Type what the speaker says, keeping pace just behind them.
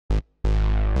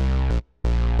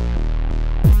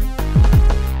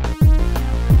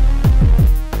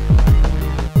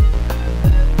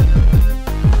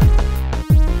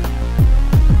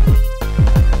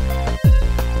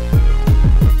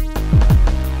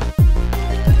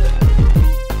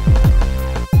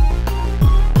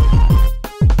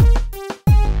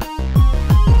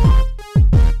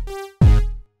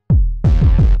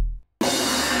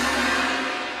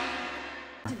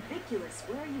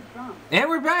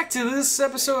back to this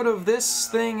episode of this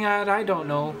thing at I don't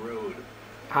know.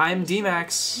 I'm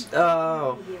Dmax.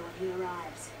 Oh.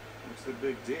 What's the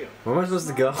big deal? Where am I supposed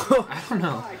to go? I don't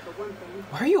know.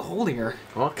 Why are you holding her?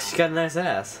 Well, 'cause she got a nice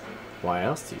ass. Why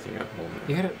else do you think I'm holding her?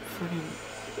 You gotta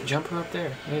fucking jump her up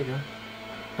there. There you go.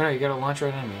 No, you gotta launch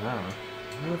right into me. I don't know.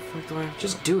 How the fuck do I have to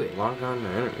Just do it. lock on my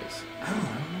enemies? I don't know.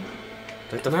 Do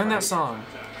I have to Learn that fight? song.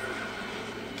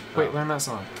 Wait, Oh. learn that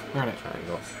song. Learn it.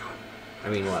 Triangle. I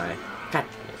mean, why? God,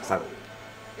 stop.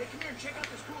 Hey, come here and check out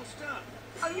this cool stuff.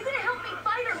 Are you gonna help me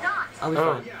fight or not? I'll be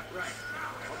Oh. fine. Yeah, right.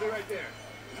 I'll be right there.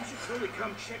 You should totally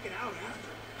come check it out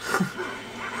after.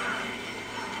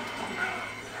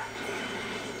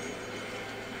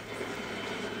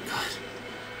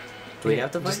 Do we Yeah,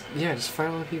 have to fight? just fight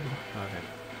all the people. Okay.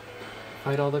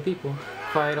 Fight all the people.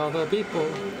 Fight all the people.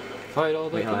 Fight all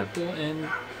the Wait, hold on. people and...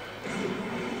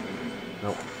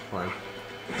 Nope. Hold on.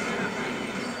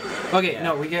 Okay, Yeah.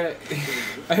 no, we gotta...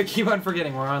 I keep on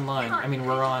forgetting we're online. I mean,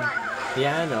 we're on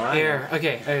Yeah, I know. air.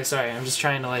 Okay, sorry, I'm just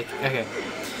trying to okay.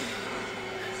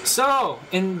 So,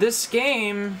 in this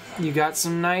game, you got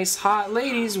some nice hot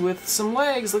ladies with some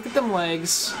legs. Look at them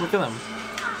legs. Look at them.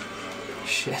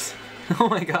 Shit. Oh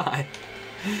my god.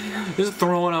 Just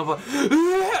throwing up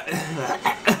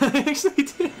I actually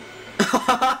did.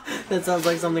 That sounds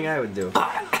like something I would do.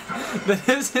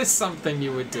 This is something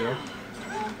you would do.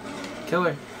 Kill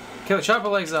her. Kill her. Chop her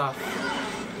legs off.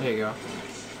 There you go.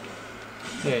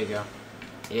 There you go.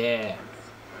 Yeah.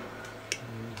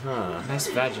 Huh. Nice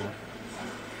vagina.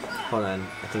 Hold on.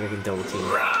 I think I can double team.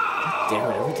 God damn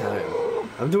it, every time.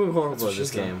 I'm doing horrible That's what at this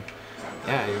she's doing. game.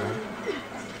 Yeah, you are.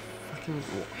 Fucking...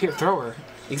 Here, throw her.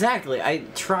 Exactly, I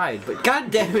tried, but god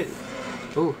damn it!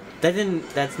 Ooh.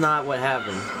 That's not what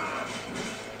happened.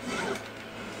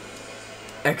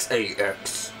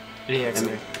 XAX. Yeah, I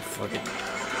mean, fuck it.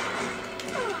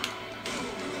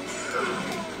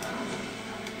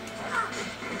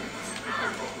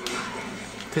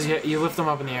 Because you lift them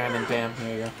up in the air and then bam,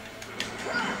 there you go.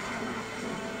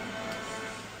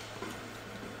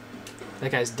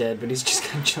 That guy's dead, but he's just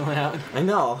kind of chilling out. I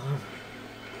know.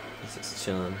 He's just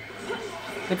chilling.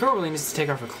 The girl really needs to take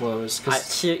off her clothes.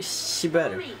 Cause, She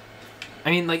better.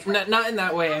 I mean, like, not in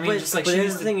that way. I mean, just like but she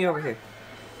here's needs the to... thing over here.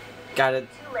 Gotta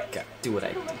do what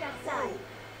I do. Look outside.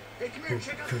 Hey, come here and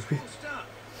check out this cool stuff.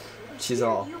 She's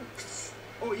all.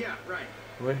 Oh, yeah, right.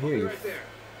 Right I'll be here. right there.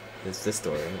 It's this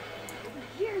door, right?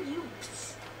 Here you.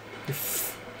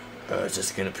 It's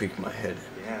just gonna peek my head.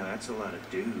 Yeah, that's a lot of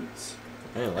dudes.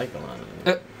 I don't like a lot of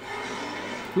them.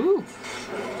 Ooh.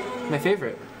 My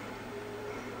favorite.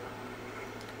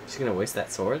 She's gonna waste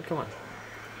that sword? Come on.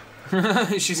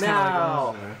 She's kind of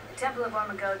No. like... Temple of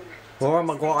Armageddon.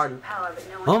 Armageddon. Power, but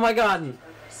no one Oh my god!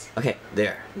 Okay,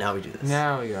 there. Now we do this.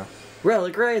 Now we go.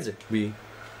 Relic Razor. B.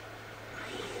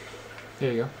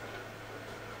 There you go.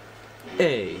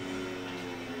 A.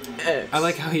 X. I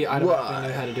like how he automatically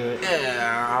knew how to do it.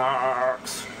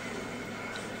 X.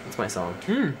 That's my song.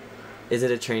 Hmm. Is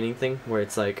it a training thing where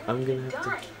it's like, I'm gonna have to...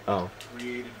 Die. Oh.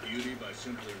 Created beauty by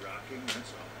simply rocking,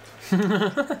 that's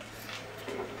all.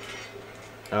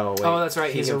 Oh, wait. Oh, that's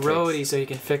right. He He's a can fix- roadie, so he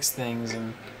can fix things,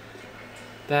 and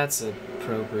that's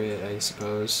appropriate, I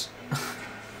suppose.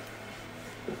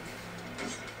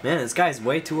 Man, this guy's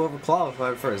way too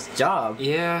overqualified for his job.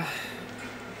 Yeah.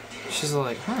 She's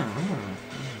like,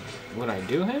 would I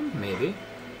do him? Maybe.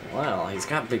 Well, he's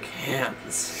got big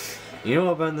hands. You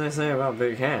know what they say about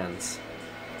big hands?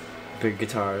 Big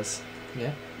guitars.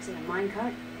 Yeah. Is it a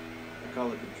minecart? I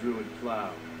call it the druid plow.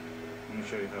 Let me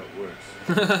show you how it works.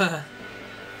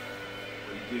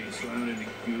 What do? You slam it in the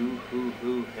goo, hoo,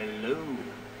 hoo, hello.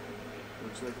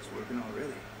 Looks like it's working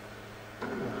already.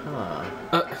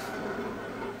 Huh.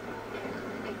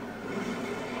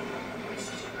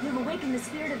 You've awakened the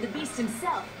spirit of the beast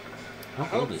himself. How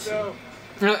old Hope is so.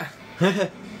 she?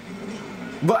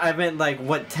 But I meant, like,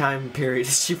 what time period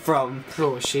is she from?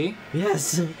 What was she?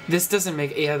 Yes. This doesn't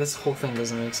make... Yeah, this whole thing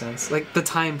doesn't make sense. Like, the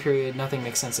time period, nothing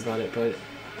makes sense about it, but...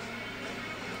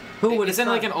 Who would It's in,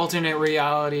 like, an alternate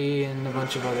reality and a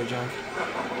bunch of other junk.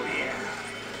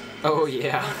 Oh,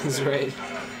 yeah. That's right.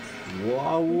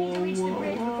 Whoa, We need to whoa, reach the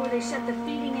bridge whoa. before they shut the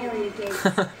feeding area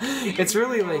gates. It's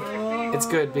really, like... It's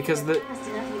good, because Fast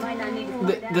enough, you might not need to find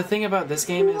The out. thing about this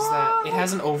game is that it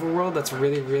has an overworld that's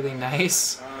really, really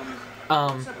nice.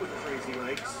 What's up with crazy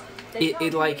legs? They it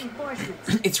brought like...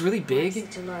 reinforcements. It's really big,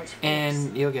 Such a large force.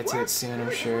 and you'll get to it soon,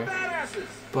 I'm sure. Badasses.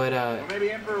 But, Or maybe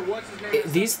Emperor what's his name?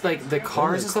 these, like, the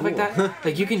cars and stuff like cool. that,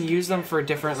 like, you can use them for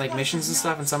different, like, missions and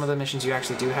stuff, and some of the missions you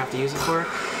actually do have to use it for.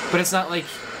 But it's not like,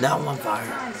 Now I'm on fire.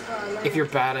 Times for our if you're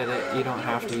bad at it, you don't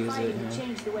have to use it, you know.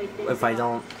 Change the way things If I are.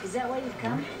 don't... Is that why you've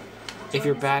come? if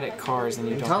you're bad at cars, then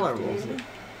you don't have to Intolerable. use it.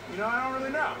 You know, I don't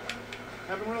really know.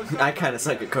 Haven't really I kind of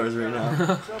suck at cars right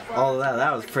now. All of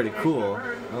that was pretty cool.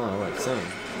 Oh, what I'm saying.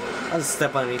 I'll just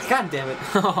step underneath. God damn it.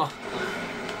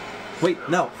 Wait,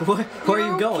 no. Where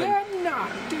are you going?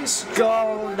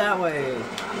 Go that way.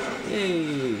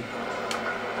 Yay.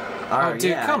 Oh, dude,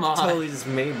 yeah, come I on. totally just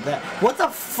made that. What the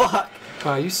fuck?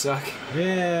 Wow, you suck.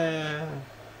 Yeah.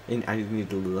 And I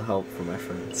need a little help from my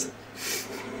friends.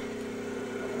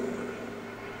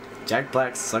 Jack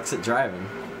Black sucks at driving.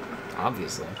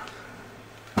 Obviously.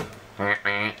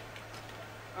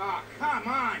 Oh, come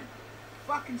on.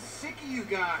 Fucking sick of you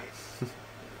guys.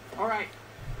 Alright,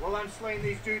 while I'm slaying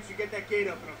these dudes, you get that gate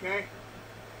open, okay?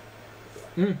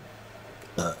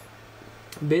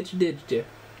 Bitch, did you?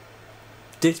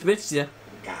 Bitch, yeah.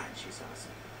 God, she's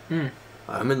awesome.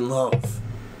 I'm in love.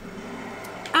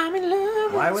 I'm in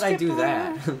love. Why would I do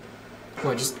that?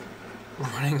 What, just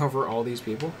running over all these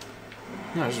people?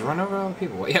 No, just run over all the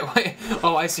people. Yeah, wait.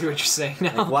 Oh, I see what you're saying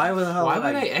now. Like, why the hell Why would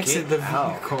would I exit the get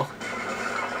out? vehicle?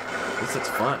 This looks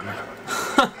fun.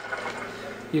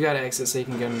 You gotta exit so you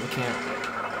can get into the camp.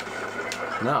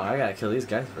 No, I gotta kill these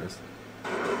guys first.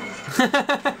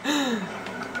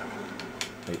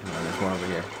 Wait, hold on, there's one over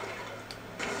here.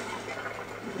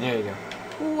 There you go.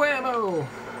 Whammo!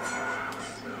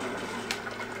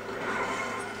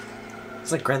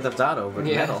 It's like Grand Theft Auto, but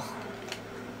Yeah. metal.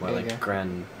 Well, There you like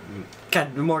go.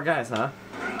 God, more guys, huh?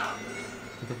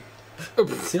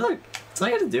 See, look, that's all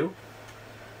you had to do.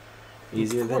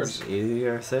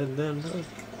 Easier said than done.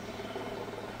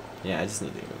 Yeah, I just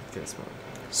need to get a smoke.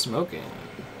 Smoking.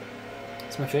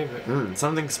 It's my favorite.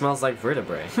 Something smells like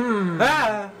vertebrae.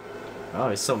 Ah! Oh,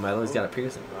 he's so metal, he's got a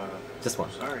piercing. Just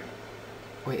one. Sorry.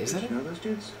 Wait, is Did that you know those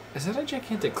dudes? a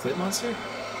gigantic clit monster?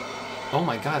 Oh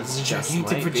my god, this is a Just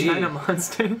gigantic might be. vagina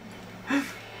monster.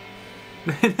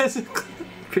 It has a clit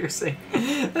piercing.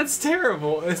 That's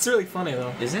terrible. It's really funny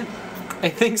though. Is it? I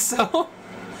think so.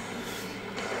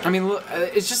 I mean, look,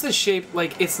 it's just the shape.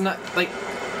 Like, it's not like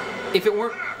if it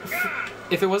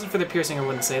wasn't for the piercing, I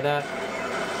wouldn't say that.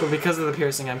 But because of the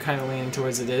piercing, I'm kind of leaning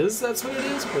towards it is. That's what it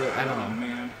is. But I don't Oh know.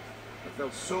 man, I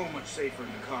felt so much safer in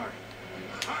the car.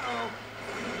 Uh-oh.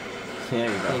 Yeah,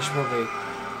 you Yeah, go. you should probably.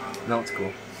 No, it's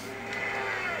cool.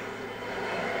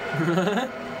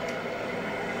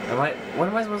 What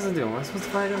am I supposed to do? Am I supposed to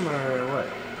fight him or what?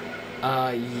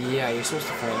 Yeah, you're supposed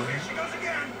to fight him. Here she goes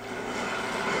again.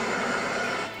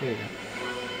 Here you go.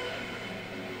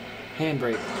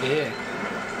 Handbrake.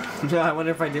 Yeah. Yeah, I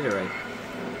wonder if I did it right.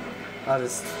 I'll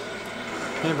just.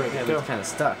 Handbrake. Yeah, Go. it's kind of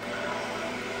stuck.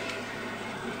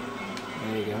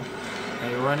 There you go. Now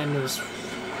you run into his.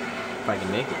 If I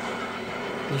can make it.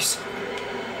 You s-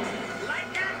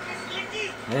 Like that, Miss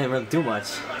Licky? I didn't really do much.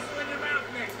 Muscle in your mouth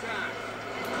next time.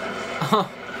 Oh,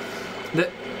 the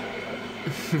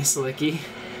Miss Licky.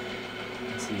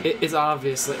 Let's see. It's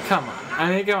obviously. Come on. I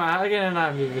mean, come on. How can it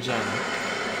not be vagina?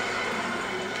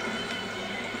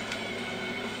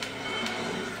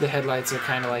 The headlights are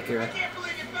kind of like your Can't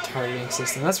believe you fell targeting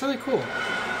system. That's really cool.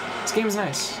 This game is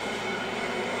nice.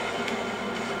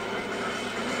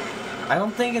 I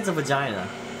don't think it's a vagina.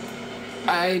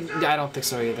 I don't think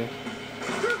so either.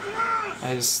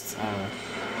 I don't know.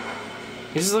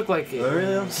 You just look like it. Oh,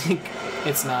 really?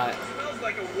 It's not. Smells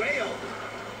like a whale.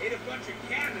 Ate a bunch of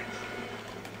cabbage.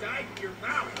 Died in your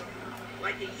mouth.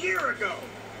 Like a year ago.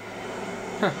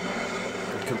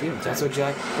 It could be a vagina. That's what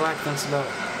Jack Black thinks about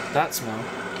that smell.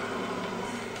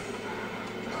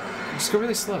 Just go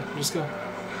really slow. Just go.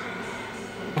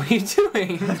 What are you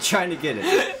doing? I'm trying to get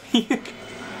it.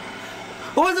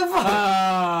 What the fuck?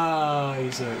 Oh,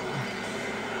 you suck.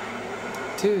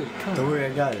 Dude, come Don't on. worry, I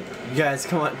got it. You guys,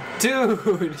 come on.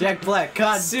 Dude! Jack Black,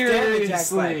 God damn it, Jack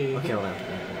Black. Seriously. Okay, hold on.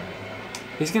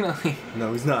 He's gonna leave.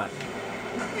 No, he's not.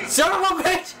 Son of a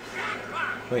bitch!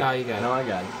 Wait, Oh, you got it. no, I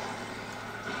got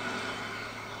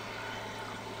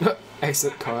it.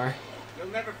 Exit car. You'll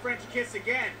never French kiss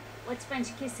again. What's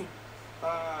French kissing?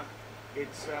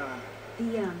 It's,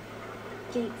 The,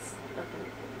 gates open.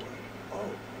 oh,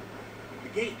 the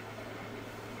gate.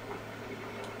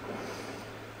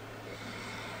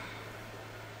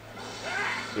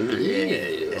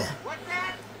 Yeah. What's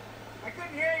that? I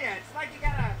couldn't hear you. It's like you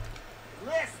got a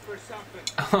lisp or something.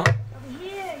 Over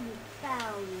here, you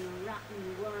foul and rotten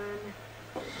worm.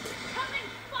 Come and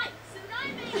fight,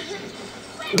 Tsunami!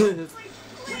 Please,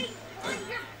 on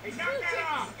your Hey, knock that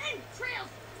off!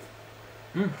 entrails!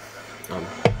 Um, Come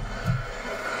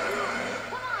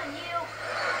on, you!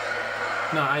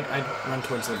 No, I'd run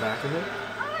towards the back of it.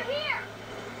 Over here!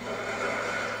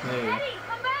 There you go. Eddie,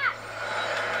 come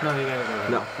back! No, you gotta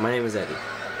go. no, my name is Eddie.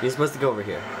 You're supposed to go over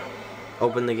here.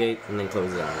 Open the gate and then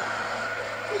close it on it.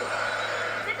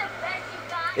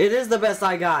 It is the best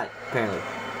I got, apparently.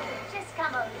 Just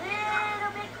come a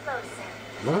little bit closer.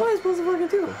 What am I supposed to fucking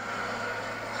do?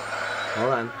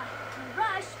 Hold on.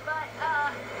 Rush, but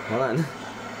Hold on.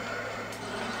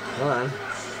 Hold on.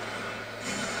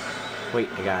 Wait,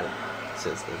 I got it.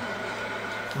 Seriously.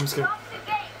 I'm just gonna. stop the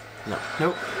gate. No.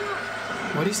 Nope.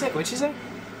 What do you say? What'd you say?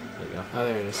 There you go. Oh,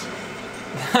 there it is.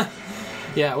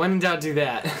 Yeah, when in doubt, do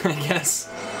that, I guess.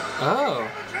 Oh.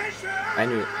 I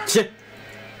knew it. Shit!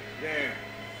 There.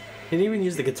 He didn't even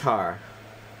use the guitar.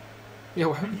 Yeah,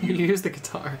 why would you use the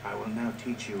guitar? I will now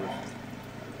teach you.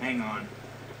 Hang on.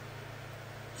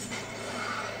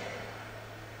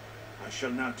 I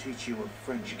shall now teach you of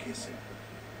French kissing.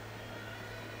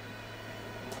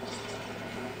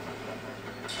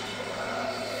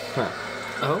 Huh.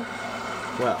 Oh?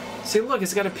 Well. See, look,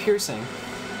 it's got a piercing.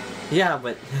 Yeah,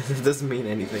 but it doesn't mean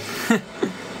anything.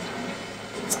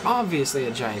 It's obviously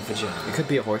a giant vagina. It could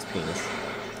be a horse penis.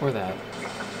 Or that.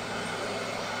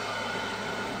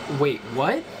 Wait,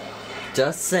 what?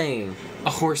 Just saying. A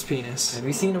horse penis. Have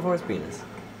you seen a horse penis?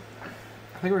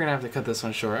 I think we're gonna have to cut this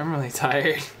one short. I'm really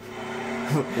tired.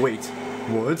 Wait.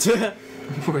 What?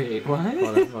 Wait, what?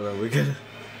 Hold on, we gotta...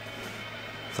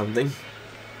 Something.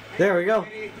 There we go.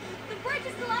 The bridge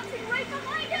is collapsing right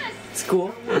behind us. It's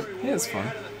cool. Yeah, it's fun.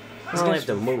 I don't have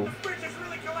to move. Bridge has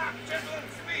really collapsed. Gentle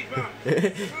and speed bump.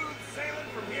 Smooth sailing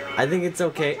from here on. I think it's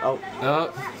okay. Oh.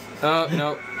 Oh. Oh,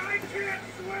 no. I can't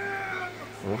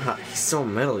swim. Wow, he's so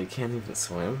metal he can't even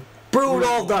swim.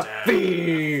 Brutal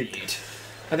defeat!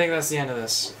 I think that's the end of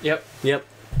this. Yep. Yep.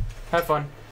 Have fun.